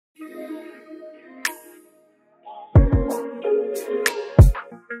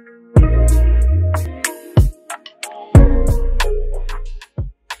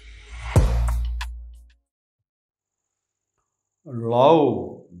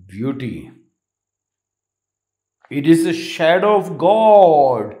love beauty. It is the shadow of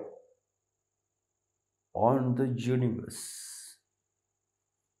God on the universe.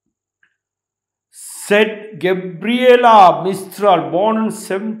 Said Gabriela Mistral, born on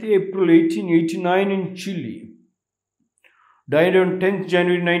 7th April 1889 in Chile. Died on 10th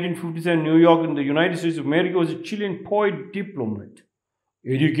January 1957 in New York in the United States of America, was a Chilean poet, diplomat,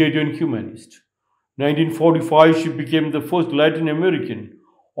 educator and humanist. 1945, she became the first Latin American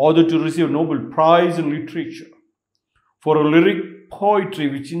author to receive a Nobel Prize in Literature for a lyric poetry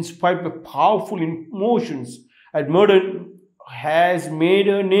which inspired by powerful emotions and has made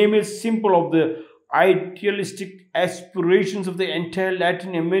her name a symbol of the idealistic aspirations of the entire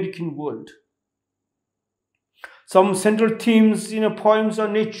Latin American world. Some central themes in her poems are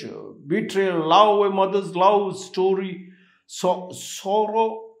nature, betrayal, love, a mother's love story,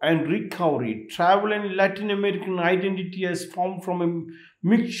 sorrow and recovery. Travel and Latin American identity has formed from a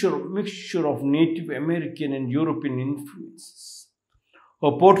mixture of Native American and European influences.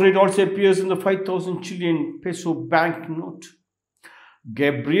 Her portrait also appears in the 5,000 Chilean peso banknote.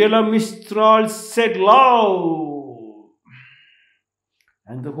 Gabriela Mistral said love,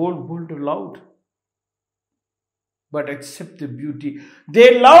 and the whole world allowed, but accept the beauty.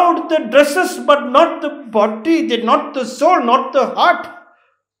 They loved the dresses, but not the body, not the soul, not the heart.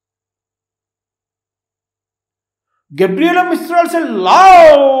 Gabriela Mistral said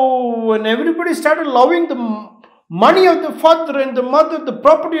love, and everybody started loving the money of the father and the mother, the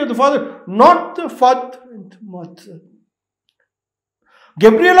property of the father, not the father and the mother.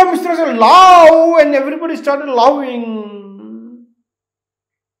 Gabriela Mistral said love, and everybody started loving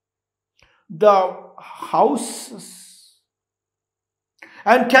the houses.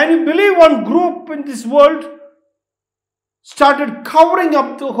 And can you believe one group in this world started covering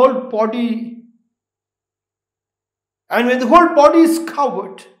up the whole body? And when the whole body is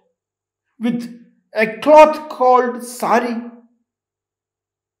covered with a cloth called sari,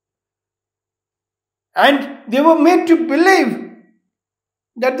 and they were made to believe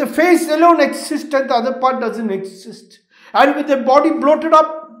that the face alone exists and the other part doesn't exist. And with the body bloated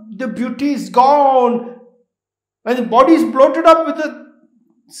up, the beauty is gone. When the body is bloated up with the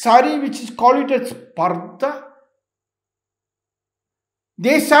sari, which is called it as parda,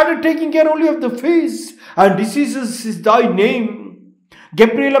 they started taking care only of the face, and diseases is thy name.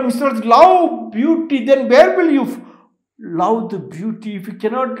 Gabriela Mistral, love beauty. Then where will you love the beauty? If you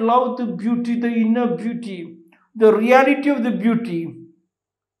cannot love the beauty, the inner beauty, the reality of the beauty.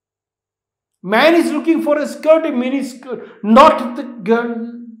 Man is looking for a skirt, a mini skirt, not the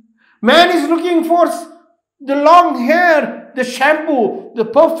girl. Man is looking for the long hair, the shampoo, the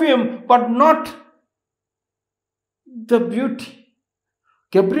perfume, but not the beauty.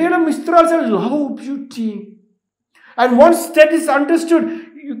 Gabriela Mistral said, love beauty. And once that is understood,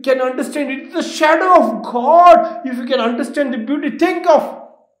 you can understand it. It's the shadow of God. If you can understand the beauty, think of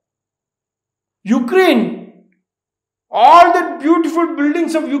Ukraine. All the beautiful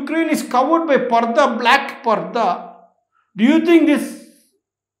buildings of Ukraine is covered by parda, black parda. Do you think this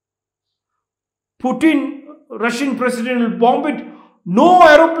Putin, Russian president, will bomb it? No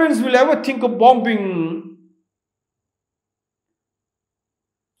aeroplanes will ever think of bombing.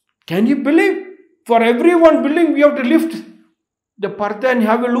 Can you believe? For every one building, we have to lift the parda and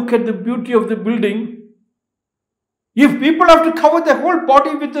have a look at the beauty of the building. If people have to cover the whole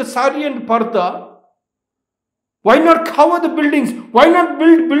body with the sari and parda, why not cover the buildings? Why not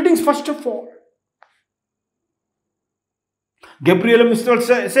build buildings first of all? Gabriela Mistral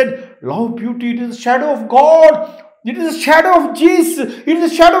said, love beauty, it is the shadow of God. It is the shadow of Jesus. It is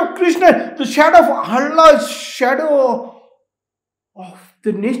the shadow of Krishna. The shadow of Allah, shadow of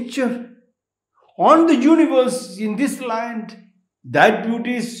the nature on the universe in this land. That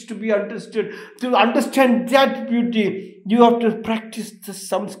beauty is to be understood. To understand that beauty, you have to practice the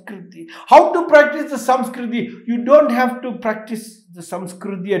Samskriti. How to practice the Samskriti? You don't have to practice the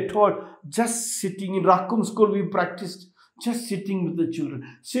Samskriti at all. Just sitting in Rakumschool, we practiced just sitting with the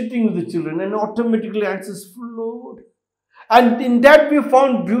children, and automatically answers flowed. And in that we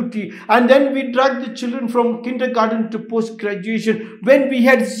found beauty. And then we dragged the children from kindergarten to post-graduation when we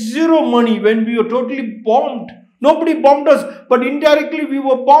had zero money, when we were totally bombed. Nobody bombed us, but indirectly we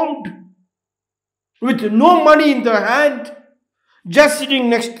were bombed. With no money in the hand, just sitting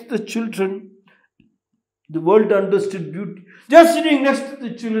next to the children. The world understood beauty. Just sitting next to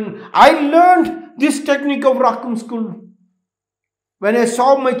the children. I learned this technique of Rakumschool when I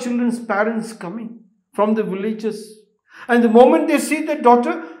saw my children's parents coming from the villages. And the moment they see the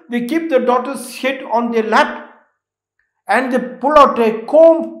daughter, they keep the daughter's head on their lap and they pull out a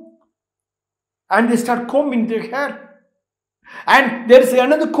comb and they start combing their hair. And there is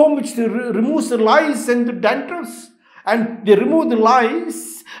another comb which removes the lice and the dandruffs. And they remove the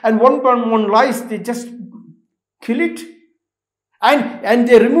lice, and one by one lice, they just kill it. And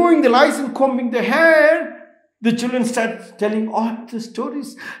they're removing the lice and combing the hair. The children start telling all the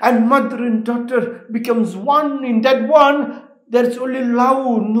stories. And mother and daughter becomes one. In that one, there's only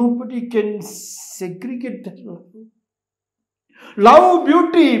love. Nobody can segregate that love. Love,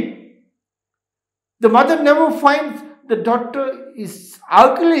 beauty. The mother never finds the daughter is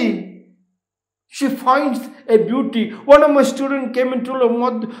ugly. She finds a beauty. One of my students came and told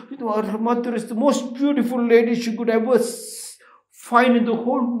her mother is the most beautiful lady she could ever find in the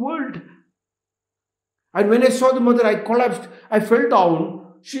whole world. And when I saw the mother, I collapsed. I fell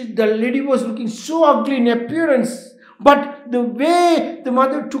down. The lady was looking so ugly in appearance. But the way the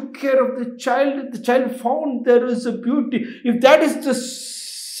mother took care of the child found there is a beauty. If that is the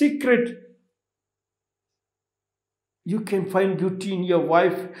secret, you can find beauty in your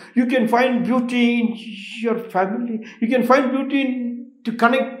wife. You can find beauty in your family. You can find beauty to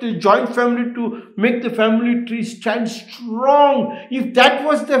connect the joint family, to make the family tree stand strong. If that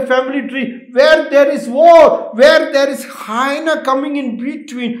was the family tree, where there is war, where there is hyena coming in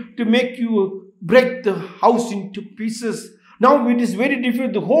between to make you break the house into pieces. Now it is very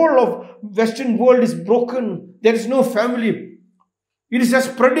difficult. The whole of Western world is broken. There is no family. It is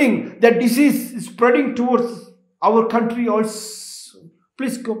just spreading. That disease is spreading towards our country also.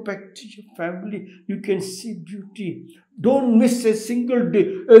 Please go back to your family. You can see beauty. Don't miss a single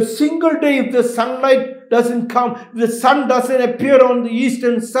day. A single day if the sunlight doesn't come, if the sun doesn't appear on the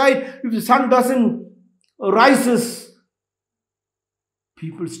eastern side, if the sun doesn't rises,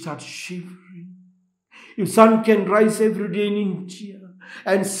 people start shivering. If sun can rise every day in India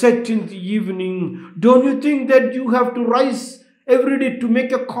and set in the evening, don't you think that you have to rise every day to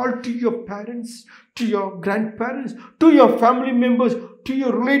make a call to your parents, to your grandparents, to your family members, to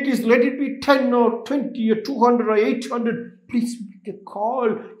your relatives? Let it be 10 or 20 or 200 or 800. Please make a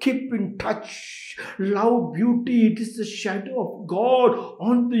call. Keep in touch. Love, beauty. It is the shadow of God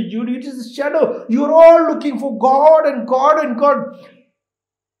on the unit. It is the shadow. You are all looking for God and God and God.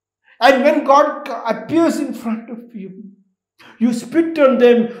 And when God appears in front of you, you spit on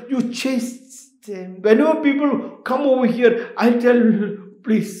them, you chase them. Whenever people come over here, I tell,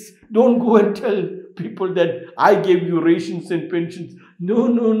 please don't go and tell people that I gave you rations and pensions.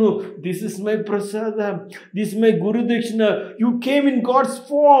 No. This is my prasada. This is my Guru Dakshina. You came in God's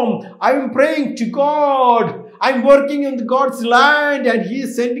form. I am praying to God. I am working in God's land, and He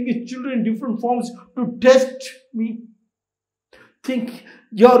is sending His children in different forms to test me. Think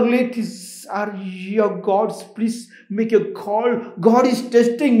your relatives are your gods. Please make a call. God is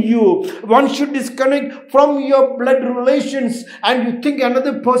testing you. One should disconnect from your blood relations, and you think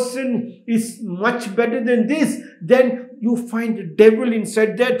another person is much better than this. Then you find the devil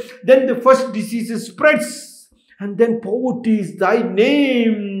inside that. Then the first disease spreads, and then poverty is thy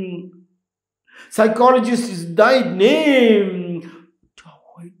name. Psychologist is thy name. To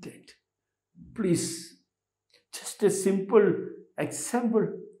avoid that, please, just a simple example.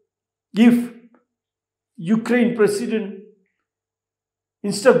 If Ukraine president,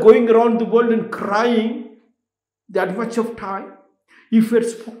 instead of going around the world and crying that much of time, if he had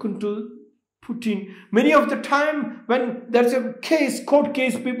spoken to Putin, many of the time when there's a case, court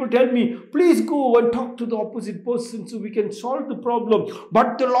case, people tell me, please go and talk to the opposite person so we can solve the problem.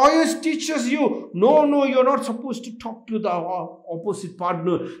 But the lawyers teaches you, no, you're not supposed to talk to the opposite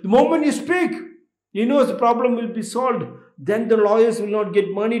partner. The moment you speak, you know the problem will be solved. Then the lawyers will not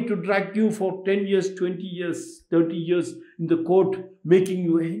get money to drag you for 10 years, 20 years, 30 years in the court, making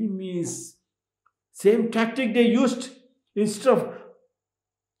you enemies. Same tactic they used. Instead of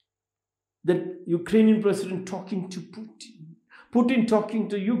the Ukrainian president talking to Putin, Putin talking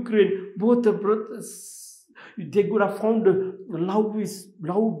to Ukraine, both are brothers. They could have found love is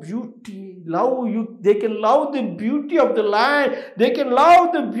love, beauty, they can love the beauty of the land. They can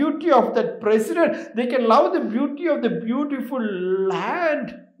love the beauty of that president. They can love the beauty of the beautiful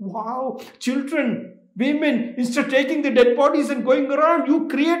land. Wow. Children, women, instead of taking the dead bodies and going around, you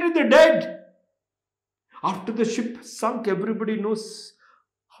created the dead. After the ship sunk, everybody knows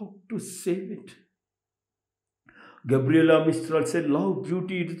how to save it. Gabriela Mistral said, love,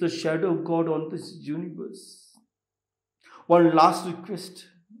 beauty, it is the shadow of God on this universe. One last request.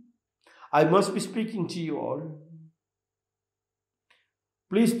 I must be speaking to you all.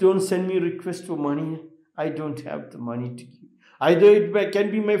 Please don't send me requests for money. I don't have the money to give. Either it can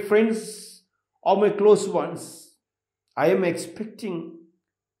be my friends or my close ones. I am expecting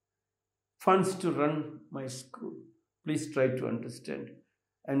funds to run my school. Please try to understand.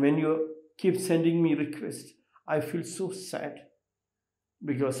 And when you keep sending me requests, I feel so sad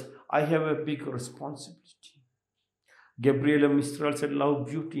because I have a big responsibility. Gabriela Mistral said, love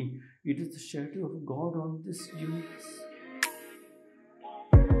beauty. It is the shadow of God on this universe.